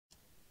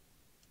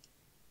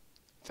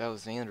That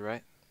was the end,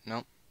 right?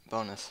 Nope.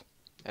 Bonus.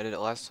 I did it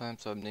last time,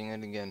 so I'm doing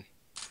it again.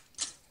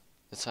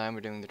 This time we're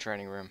doing the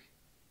training room.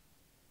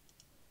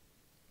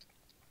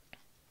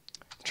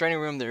 The training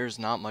room, there's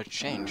not much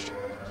changed.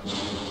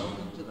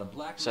 Welcome to the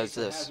Black Besides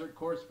Mesa this. Hazard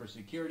course for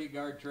security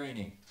guard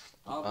training.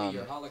 I'll be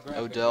your holographic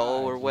Odell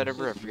guide or to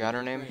whatever, I assist you forgot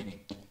in her your name. training.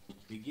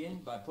 Begin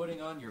by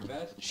putting on your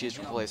vest. She's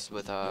and replaced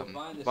helmet. with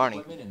You'll find this Barney,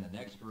 equipment in the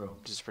next room.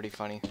 which is pretty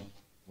funny.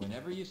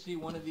 Whenever you see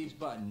one of these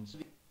buttons,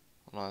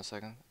 Hold on a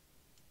second.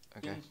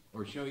 Okay.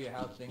 or show you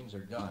how things are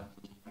done.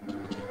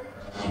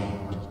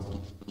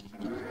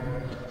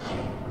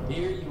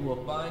 Here you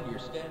will find your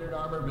standard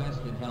armor vest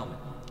and helmet.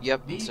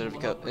 Yep. These Instead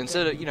will help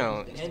of you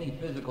know, protect you against any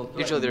physical threat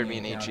usually you there'd may be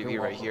an encounter HEV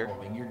while right here.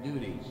 performing your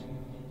duties.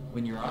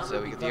 When your armor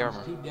So we get the becomes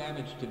armor. too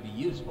damaged to be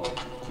useful,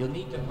 you'll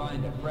need to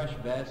find a fresh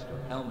vest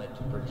or helmet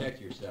to protect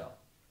yourself.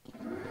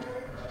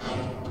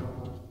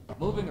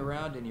 Moving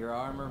around in your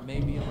armor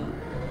may be a little...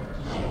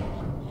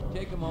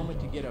 Take a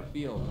moment to get a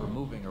feel for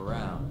moving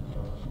around.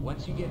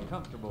 Once you get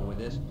comfortable with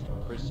this,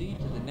 proceed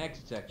to the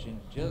next section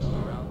just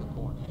around the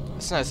corner.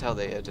 It's nice how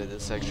they did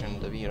this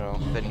section of, you know,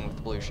 fitting with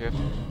the blue shift.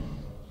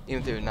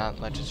 Even though not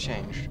much has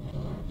changed.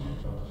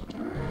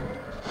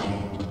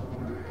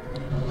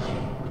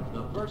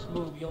 The first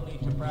move you'll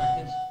need to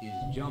practice is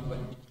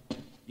jumping.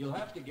 You'll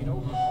have to get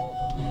over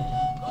all the...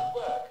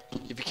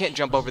 Good work. If you can't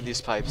jump over these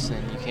pipes,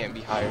 then you can't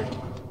be hired.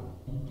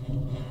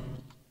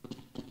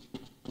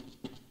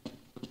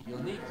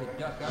 You'll need to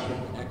duck under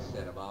the next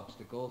set of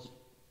obstacles.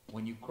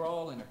 When you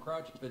crawl in a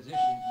crouched position,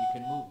 you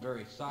can move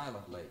very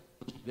silently.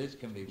 This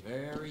can be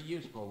very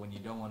useful when you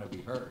don't want to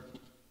be heard.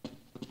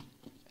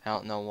 I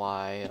don't know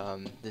why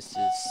this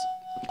is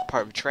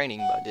part of training,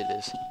 but it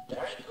is.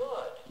 Very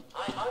good.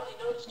 I hardly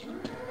noticed you.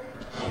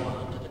 Go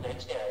on to the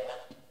next area.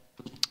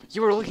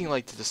 You were looking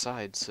like to the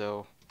side,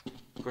 so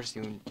of course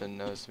you didn't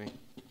notice me.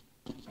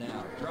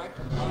 Now, try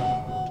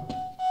combining.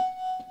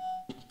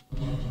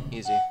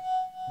 Easy.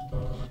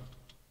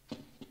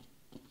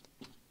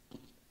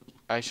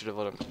 I should have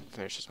let him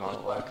finish his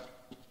monologue.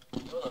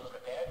 You look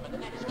prepared for the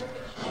next station.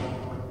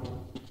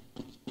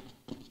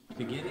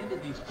 To get into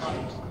these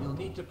pipes, you'll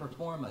need to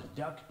perform a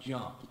duck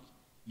jump.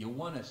 You'll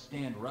want to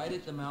stand right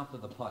at the mouth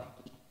of the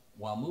pipe.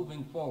 While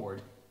moving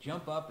forward,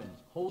 jump up and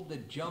hold the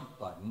jump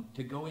button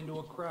to go into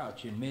a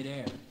crouch in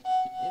midair.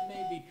 It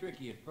may be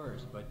tricky at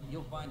first, but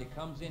you'll find it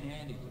comes in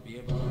handy to be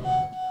able to jump in the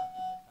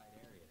tight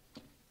areas.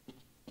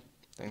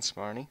 Thanks,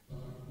 Marnie.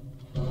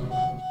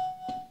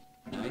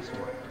 Nice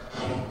work.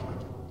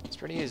 It's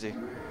pretty easy.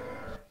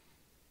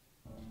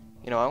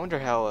 You know, I wonder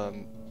how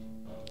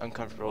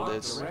uncomfortable Walk it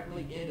is.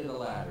 directly into the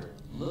ladder,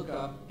 look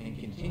up, and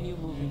continue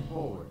moving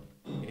forward.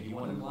 If you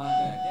want to climb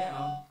back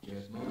down,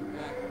 just move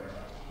backward.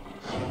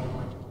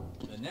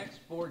 The next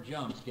 4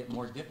 jumps get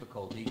more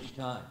difficult each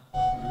time.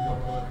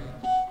 Don't worry.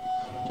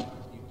 A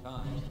few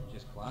times,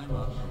 just climb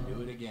up and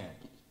do it again.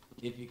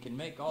 If you can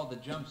make all the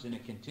jumps in a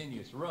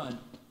continuous run,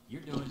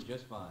 you're doing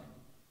just fine.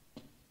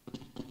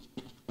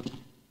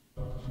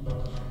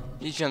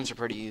 These jumps are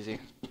pretty easy.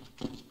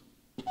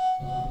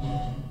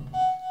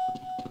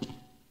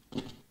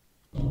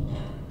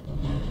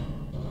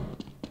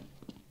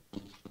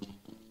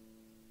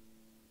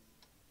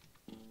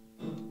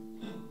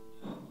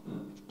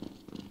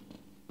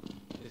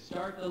 To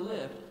start the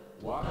lift,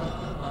 walk up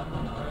to the button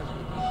and press the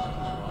key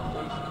while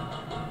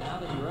waiting. Now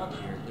that you're up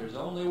here, there's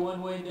only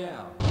one way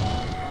down.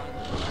 Find the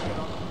button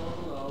on the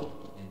floor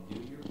below and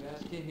do your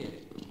best to hit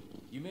it.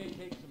 You may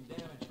take some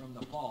damage from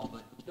the fall,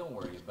 but don't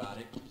worry about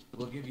it.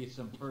 We'll give you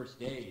some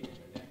first aid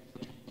in the next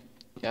section.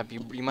 Yep,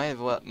 you might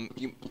have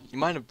you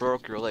might have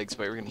broke your legs,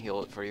 but we're gonna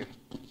heal it for you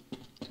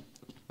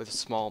with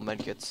small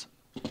medkits.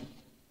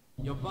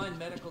 You'll find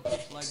medical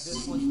kits like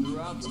this one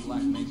throughout the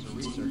Black Mesa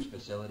Research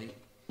Facility.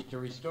 To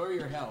restore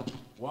your health,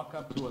 walk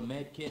up to a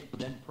med kit,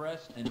 then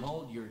press and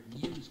hold your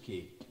use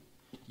key.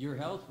 Your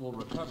health will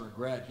recover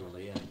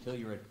gradually until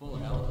you're at full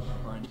health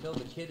or until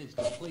the kit is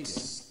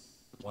depleted.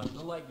 Once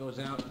the light goes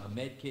out, a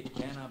med kit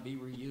cannot be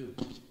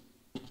reused.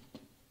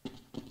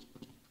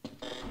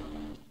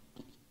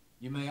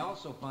 You may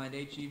also find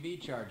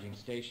HEV charging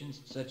stations,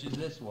 such as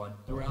this one,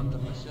 throughout the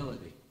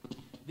facility.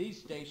 These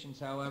stations,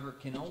 however,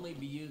 can only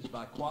be used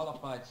by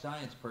qualified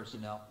science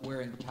personnel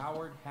wearing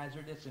powered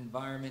hazardous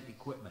environment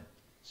equipment,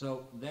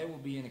 so they will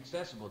be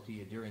inaccessible to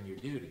you during your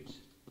duties.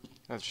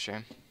 That's a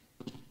shame.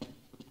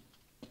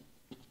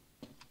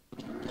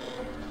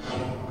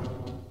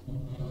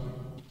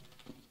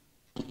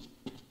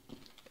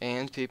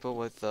 And people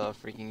with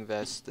freaking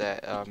vests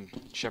that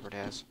Shepard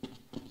has.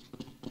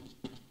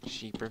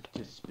 Shepherd.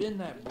 To spin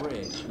that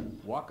bridge,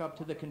 walk up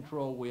to the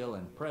control wheel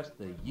and press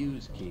the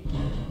use key.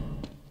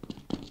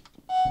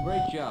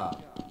 Great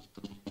job.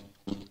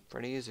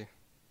 Pretty easy.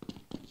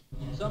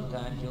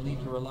 Sometimes you'll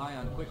need to rely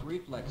on quick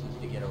reflexes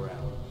to get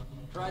around.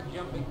 Try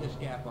jumping this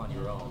gap on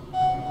your own.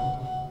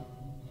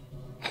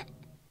 I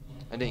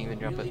didn't even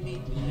jump What you it. really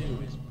need to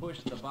do is push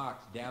the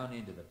box down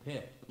into the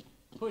pit.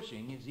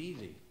 Pushing is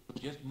easy.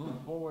 Just move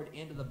forward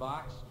into the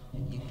box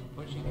and keep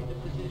pushing into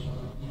position.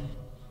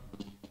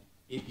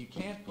 If you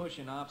can't push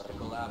an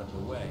obstacle out of the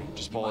way,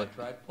 Just you pull might it.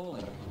 try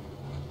pulling it.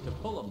 To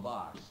pull a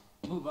box,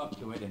 move up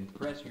to it and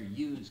press your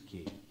use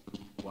key.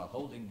 While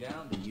holding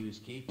down the use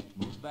key,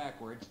 move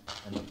backwards,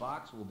 and the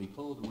box will be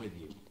pulled with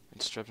you.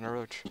 It's tripping a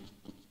roach.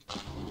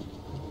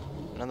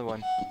 Another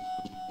one.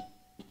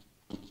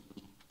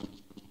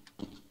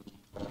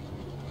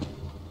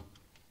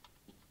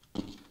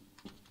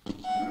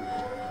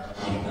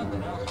 If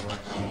nothing else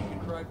works, you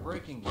can try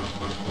breaking them.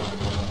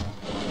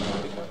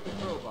 Pick up the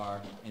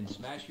crowbar and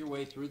smash your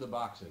way through the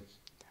boxes.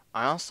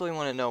 I honestly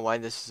want to know why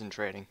this isn't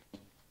trading.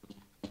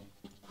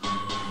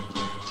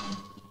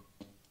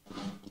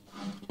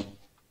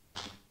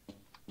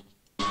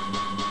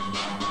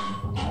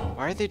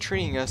 Why are they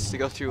treating us to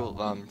go through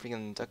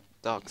freaking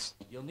ducks?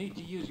 You'll need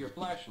to use your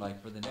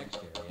flashlight for the next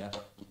area.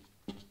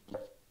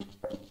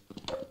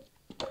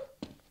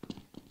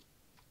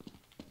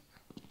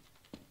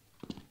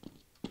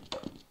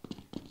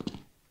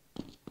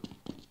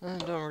 I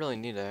don't really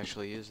need to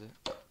actually use it.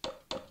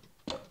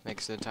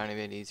 Makes it a tiny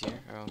bit easier.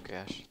 Oh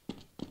gosh.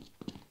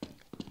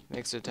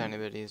 Makes it a tiny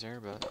bit easier,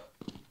 but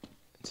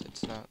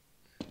it's not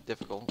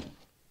difficult.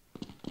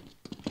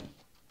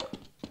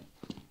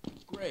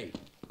 Great.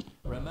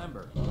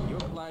 Remember, your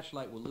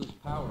flashlight will lose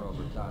power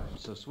over time,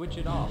 so switch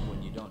it off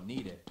when you don't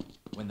need it.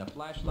 When the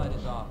flashlight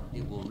is off,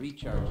 it will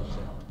recharge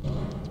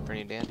itself.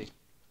 Pretty dandy.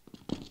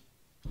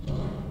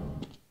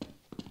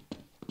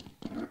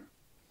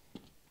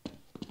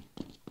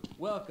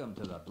 Welcome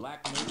to the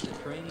Black Mesa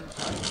Training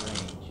Target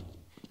Range.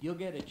 You'll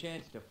get a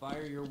chance to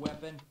fire your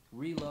weapon,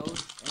 reload,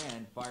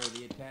 and fire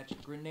the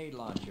attached grenade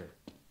launcher.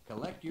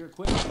 Collect your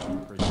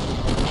equipment for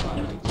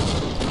firing.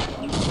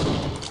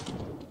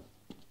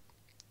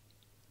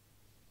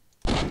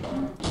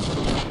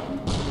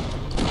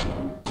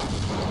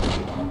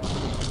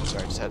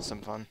 Sorry, just had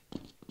some fun.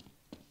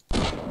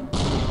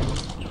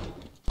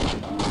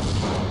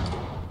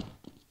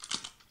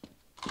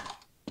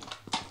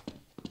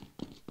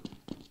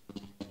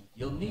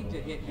 You'll need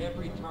to hit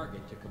every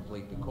target to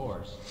complete the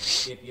course.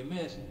 If you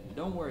miss,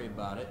 don't worry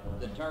about it.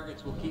 The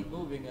targets will keep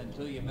moving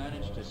until you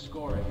manage to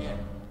score a hit.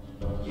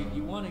 If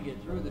you want to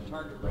get through the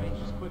target range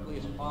as quickly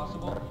as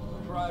possible,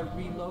 try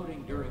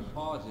reloading during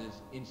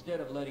pauses instead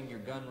of letting your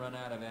gun run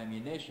out of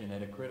ammunition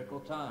at a critical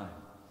time.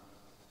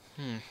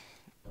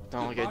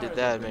 Don't think I did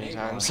that many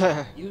times.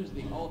 Use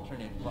the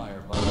alternate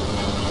fire button.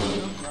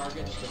 Some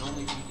targets can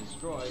only be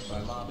destroyed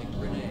by lobbing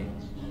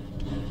grenades.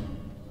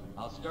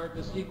 I'll start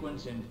the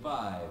sequence in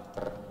 5,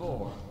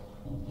 4,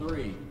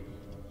 3,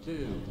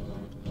 2,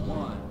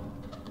 1.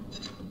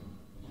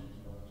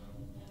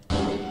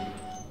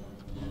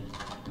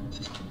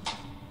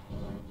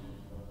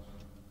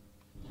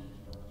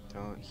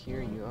 Don't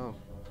hear you. Oh.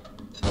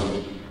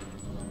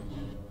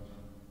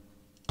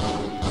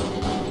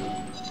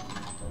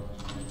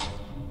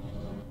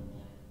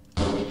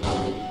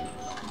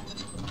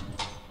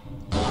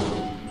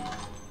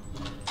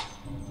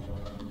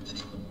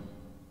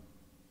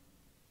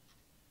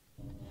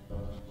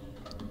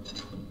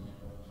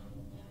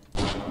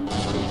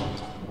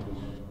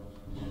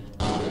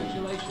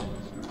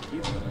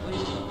 You've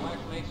completed the Black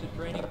Mesa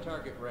Training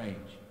Target Range.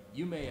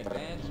 You may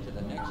advance to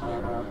the next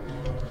area.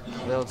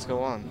 Well, let's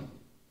go on.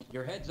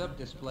 Your heads-up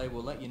display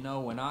will let you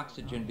know when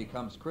oxygen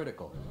becomes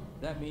critical.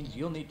 That means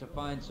you'll need to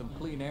find some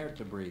clean air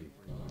to breathe.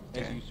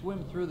 As you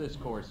swim through this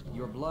course,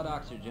 your blood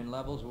oxygen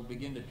levels will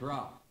begin to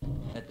drop.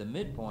 At the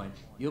midpoint,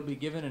 you'll be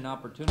given an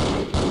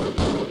opportunity to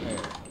repair.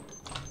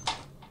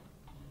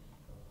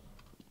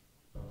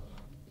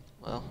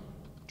 Well,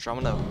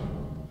 trauma no.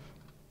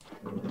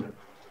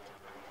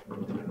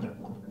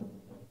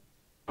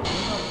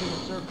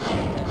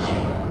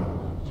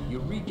 You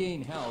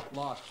regain health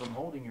lost from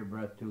holding your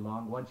breath too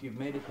long once you've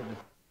made it to the...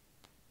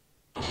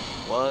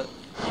 What?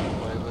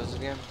 What was it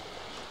again?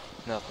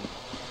 Nothing.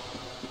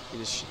 You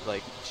just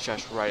like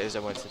shushed right as I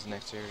went to the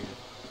next area.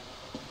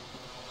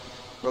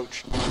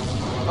 Roach.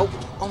 Oh!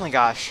 Oh my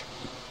gosh!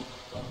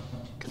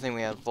 Good thing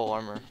we had full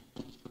armor.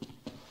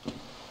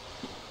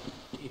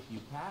 If you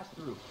pass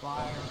through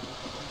fire,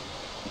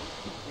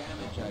 the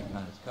damage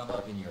icons come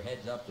up in your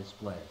heads-up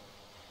display.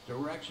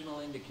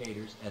 Directional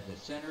indicators at the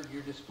center of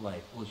your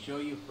display will show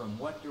you from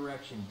what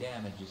direction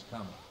damage is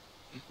coming.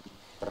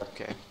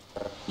 Okay.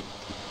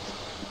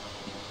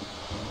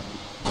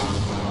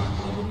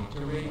 Proximity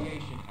to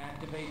radiation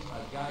activates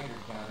a Geiger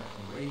counter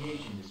and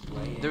radiation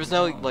display. There was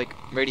no like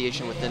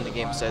radiation within the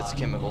game besides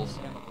chemicals.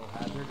 Chemical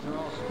hazards are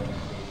also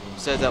indicated.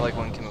 Besides that, like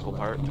one chemical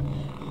part.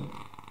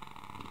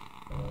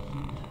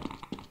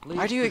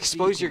 Why do you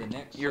expose your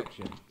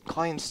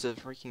clients to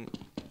freaking?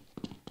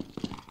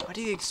 Why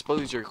do you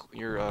expose your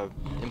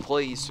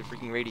employees to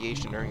freaking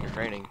radiation during your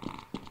training?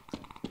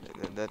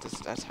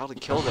 That's how to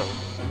kill them.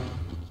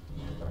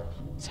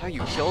 That's how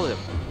you kill them.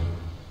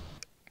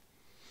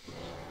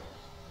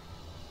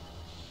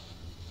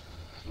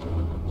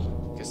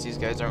 Because these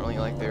guys aren't really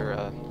like their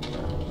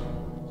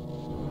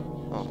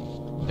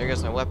oh, there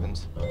goes my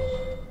weapons.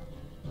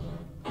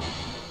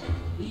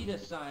 Lead a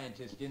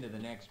scientist into the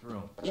next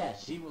room.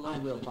 Yes, He will I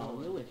open will the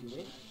follow door. you if you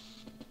wish.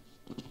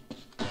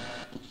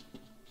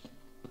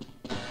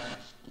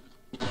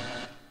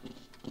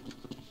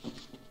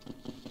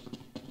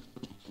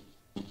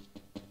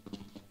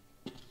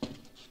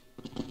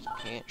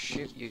 can't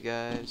shoot you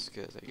guys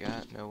because I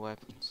got no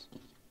weapons.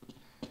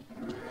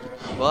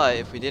 But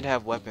if we did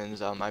have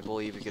weapons, I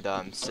believe we could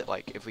set,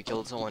 like, if we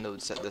killed someone, it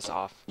would set this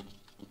off.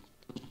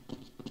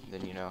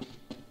 Then, you know,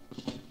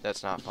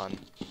 that's not fun.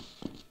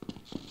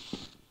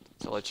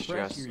 So let's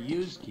Press just your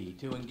use key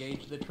to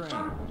engage the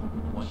train.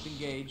 Once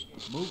engaged,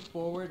 move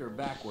forward or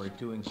backward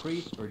to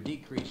increase or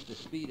decrease the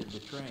speed of the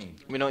train.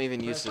 we don't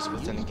even use this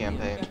within the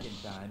campaign. Press the use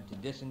key a second time to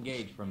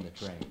disengage from the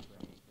train.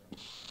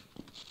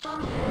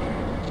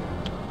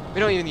 We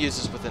don't even use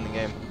this within the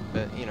game,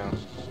 but you know.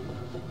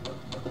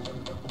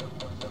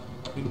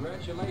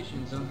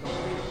 Congratulations on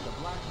completing the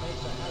Black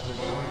Mesa Hazard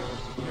Course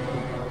for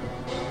security.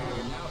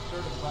 You're now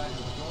certified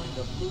to join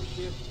the Blue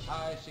Shift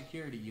High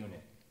Security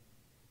Unit.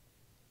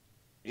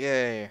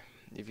 Yay.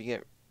 If you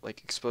get,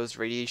 like, exposed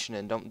to radiation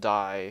and don't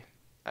die,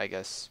 I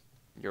guess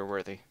you're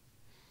worthy.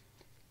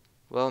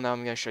 Well, now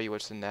I'm going to show you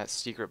what's in that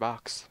secret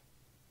box.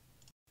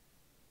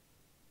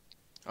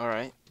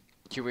 Alright,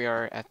 here we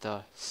are at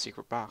the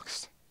secret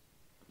box.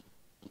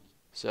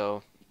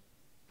 So,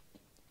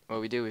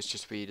 what we do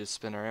is we just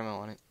spin our ammo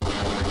on it.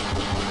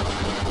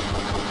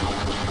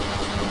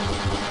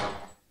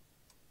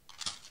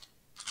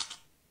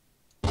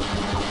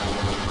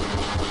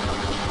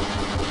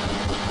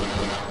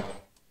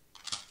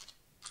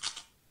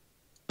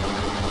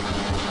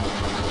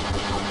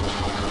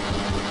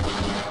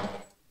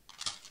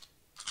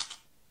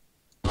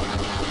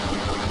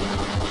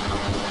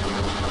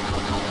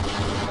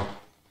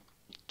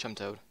 Chum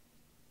Toad.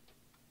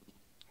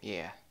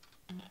 Yeah.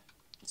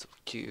 So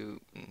cute.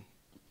 And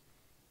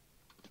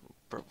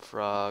purple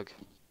frog.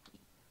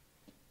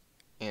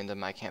 And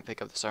I can't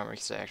pick up this armor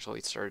because I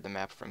actually started the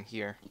map from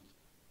here.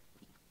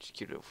 Just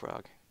cute little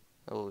frog.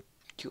 A little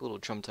cute little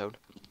Chum Toad.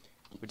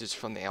 Which is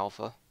from the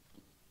alpha.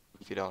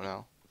 If you don't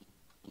know.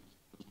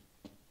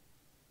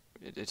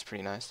 It's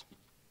pretty nice.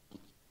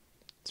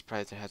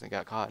 Surprised it hasn't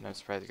got caught, and I'm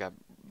surprised it got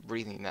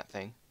breathing in that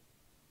thing.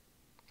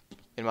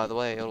 And by the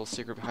way, a little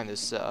secret behind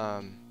this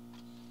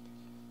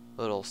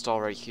little stall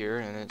right here,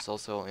 and it's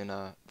also in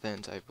a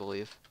vent, I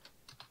believe.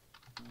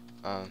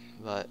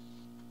 But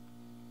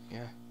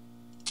yeah.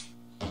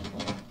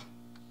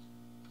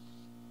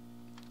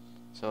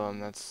 So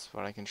that's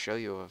what I can show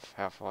you of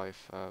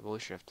Half-Life Blue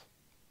Shift.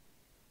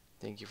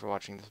 Thank you for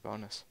watching this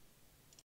bonus.